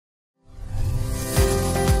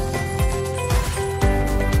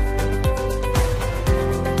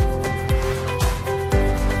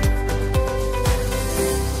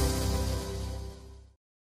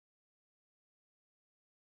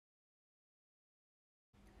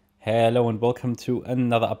Hello and welcome to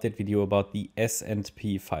another update video about the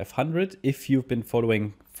S&P 500. If you've been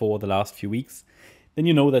following for the last few weeks, then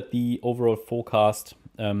you know that the overall forecast,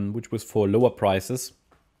 which was for lower prices,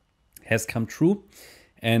 has come true.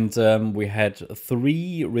 And we had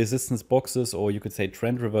three resistance boxes, or you could say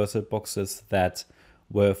trend reversal boxes, that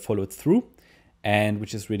were followed through, and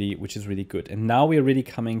which is really good. And now we are really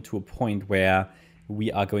coming to a point where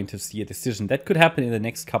we are going to see a decision that could happen in the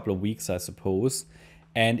next couple of weeks, I suppose.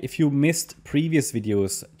 And if you missed previous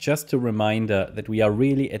videos, just a reminder that we are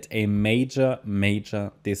really at a major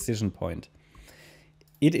decision point.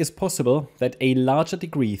 It is possible that a larger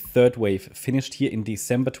degree third wave finished here in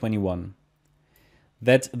December 21.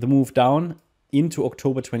 That the move down into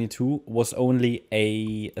October 22 was only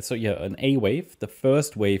an A wave, the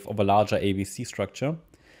first wave of a larger ABC structure.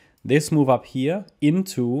 This move up here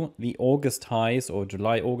into the August highs or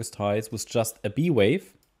July-August highs was just a B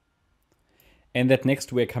wave. And that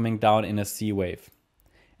next we're coming down in a C wave.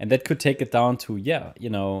 And that could take it down to,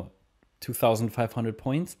 2,500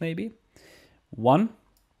 points maybe. 1,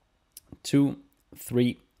 2,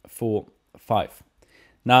 3, 4, 5.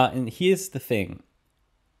 Now, and here's the thing.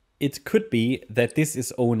 It could be that this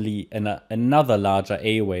is only another larger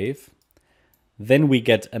A wave. Then we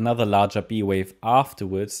get another larger B wave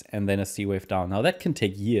afterwards and then a C wave down. Now that can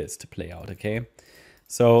take years to play out, okay?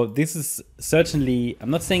 So this is certainly, I'm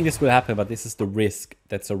not saying this will happen, but this is the risk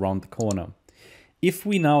that's around the corner. If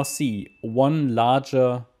we now see one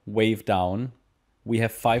larger wave down, we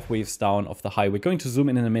have 5 waves down of the high. We're going to zoom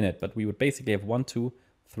in a minute, but we would basically have 1, 2,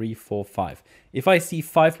 3, 4, 5. If I see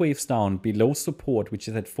 5 waves down below support, which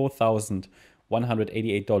is at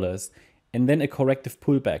 $4,188, and then a corrective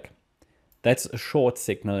pullback, that's a short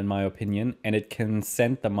signal in my opinion, and it can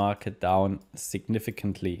send the market down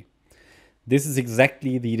significantly. This is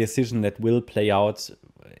exactly the decision that will play out,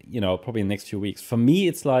 probably in the next few weeks. For me,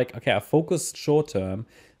 it's like, okay, I focus short term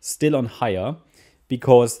still on higher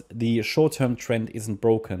because the short term trend isn't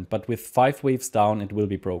broken. But with 5 waves down, it will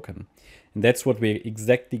be broken. And that's what we're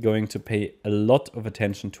exactly going to pay a lot of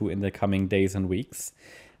attention to in the coming days and weeks.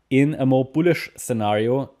 In a more bullish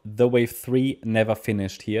scenario, the wave 3 never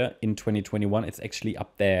finished here in 2021. It's actually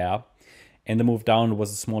up there. And the move down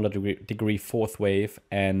was a smaller degree fourth wave.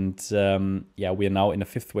 And we are now in a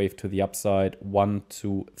fifth wave to the upside. 1,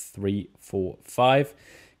 2, 3, 4, 5.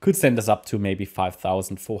 Could send us up to maybe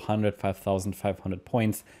 5,400, 5,500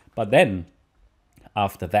 points. But then,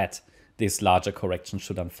 after that, this larger correction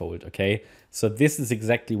should unfold, okay? So this is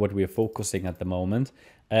exactly what we're focusing at the moment.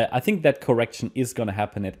 I think that correction is going to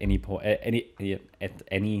happen at any point,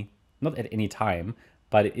 not at any time,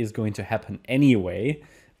 but it is going to happen anyway.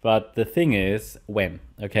 But the thing is, when,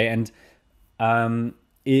 okay? And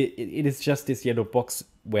it is just this yellow box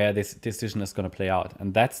where this decision is going to play out.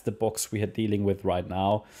 And that's the box we are dealing with right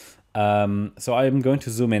now. So I'm going to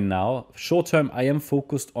zoom in now. Short term, I am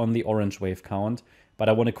focused on the orange wave count, but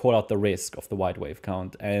I want to call out the risk of the white wave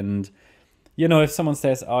count. And, if someone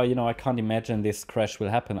says, oh, I can't imagine this crash will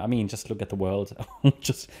happen. I mean, just look at the world.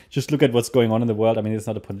 just look at what's going on in the world. I mean, it's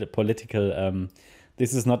not a political...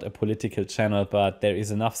 This is not a political channel, but there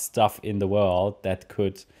is enough stuff in the world that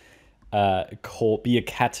could be a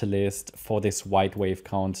catalyst for this white wave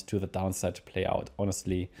count to the downside to play out.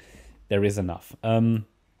 Honestly, there is enough. Not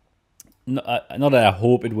that I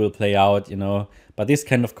hope it will play out, but this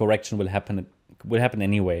kind of correction will happen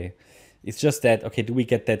anyway. It's just that, okay, do we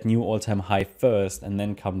get that new all-time high first and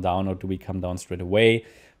then come down, or do we come down straight away?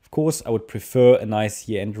 Of course, I would prefer a nice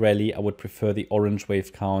year-end rally. I would prefer the orange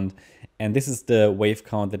wave count. And this is the wave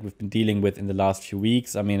count that we've been dealing with in the last few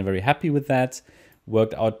weeks. I mean, I'm very happy with that.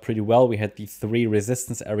 Worked out pretty well. We had the 3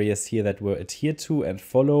 resistance areas here that were adhered to and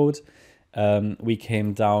followed. We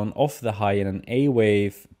came down off the high in an A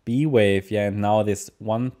wave, B wave, and now this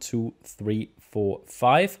 1, 2, 3, 4,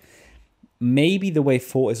 5. Maybe the wave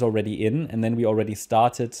 4 is already in, and then we already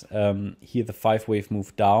started here the 5 wave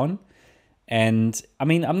move down. And I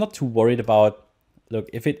mean, I'm not too worried about, look,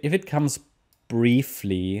 if it comes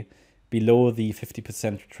briefly below the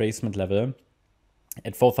 50% retracement level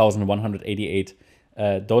at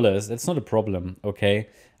 $4,188, that's not a problem, okay?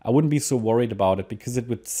 I wouldn't be so worried about it because it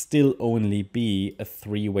would still only be a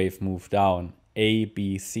 3-wave move down, A,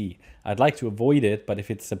 B, C. I'd like to avoid it, but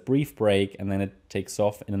if it's a brief break and then it takes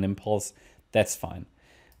off in an impulse, that's fine.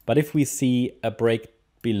 But if we see a break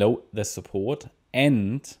below the support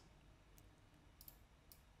and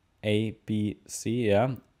A, B, C,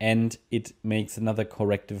 and it makes another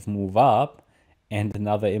corrective move up and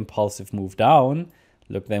another impulsive move down,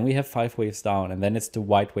 look, then we have 5 waves down, and then it's the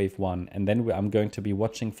white wave 1. And then I'm going to be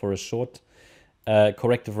watching for a short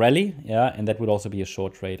corrective rally, and that would also be a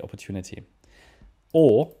short trade opportunity.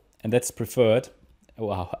 Or and that's preferred.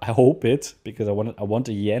 Well, I hope it, because I want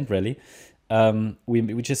a year-end rally.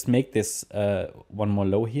 We just make this one more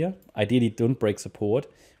low here. Ideally, don't break support.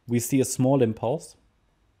 We see a small impulse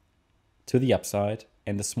to the upside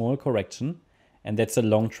and a small correction, and that's a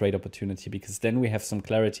long trade opportunity, because then we have some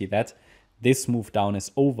clarity that this move down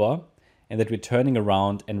is over and that we're turning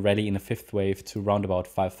around and rally in a fifth wave to round about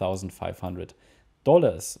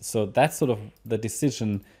 $5,500. So that's sort of the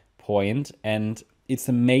decision point, and it's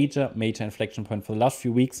a major inflection point. For the last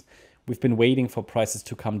few weeks, we've been waiting for prices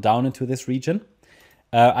to come down into this region.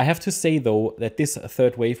 I have to say, though, that this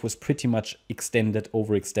third wave was pretty much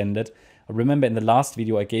overextended. Remember, in the last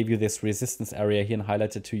video, I gave you this resistance area here and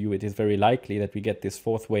highlighted to you it is very likely that we get this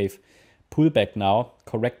fourth wave pullback now,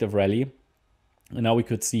 corrective rally. And now we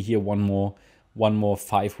could see here one more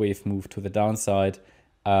 5-wave move to the downside.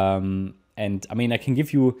 And I mean, I can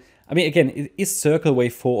give you, I mean, again, is circle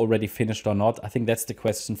wave 4 already finished or not? I think that's the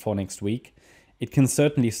question for next week. It can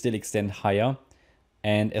certainly still extend higher.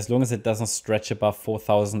 And as long as it doesn't stretch above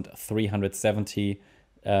 4,370,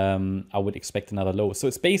 I would expect another low. So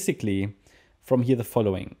it's basically from here the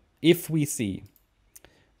following. If we see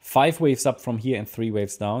 5 waves up from here and 3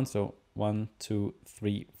 waves down, so 1, 2,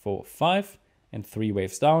 3, 4, 5, and 3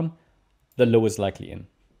 waves down, the low is likely in.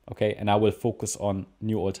 Okay, and I will focus on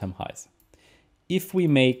new all-time highs. If we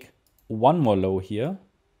make one more low here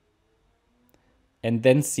and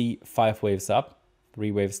then see 5 waves up,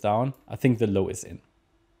 3 waves down, I think the low is in.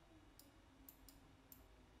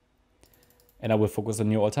 And I will focus on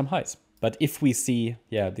new all-time highs. But if we see,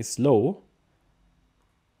 this low,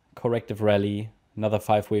 corrective rally, another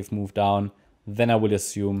 5-wave move down, then I will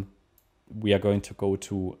assume we are going to go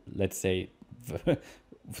to, let's say,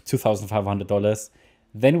 $2,500.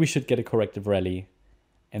 Then we should get a corrective rally.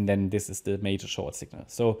 And then this is the major short signal.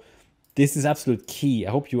 So this is absolute key.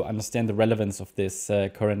 I hope you understand the relevance of this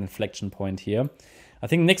current inflection point here. I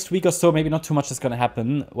think next week or so, maybe not too much is going to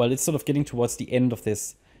happen. Well, it's sort of getting towards the end of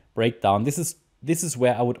this breakdown. This is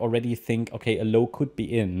where I would already think, okay, a low could be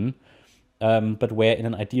in, but where in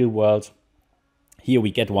an ideal world, here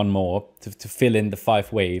we get one more to fill in the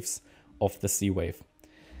 5 waves of the C wave.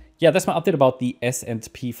 Yeah, that's my update about the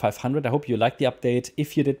S&P 500. I hope you liked the update.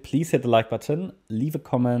 If you did, please hit the like button, leave a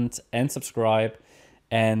comment and subscribe.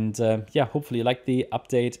 And hopefully you liked the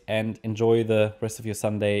update and enjoy the rest of your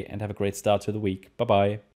Sunday and have a great start to the week.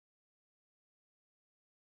 Bye-bye.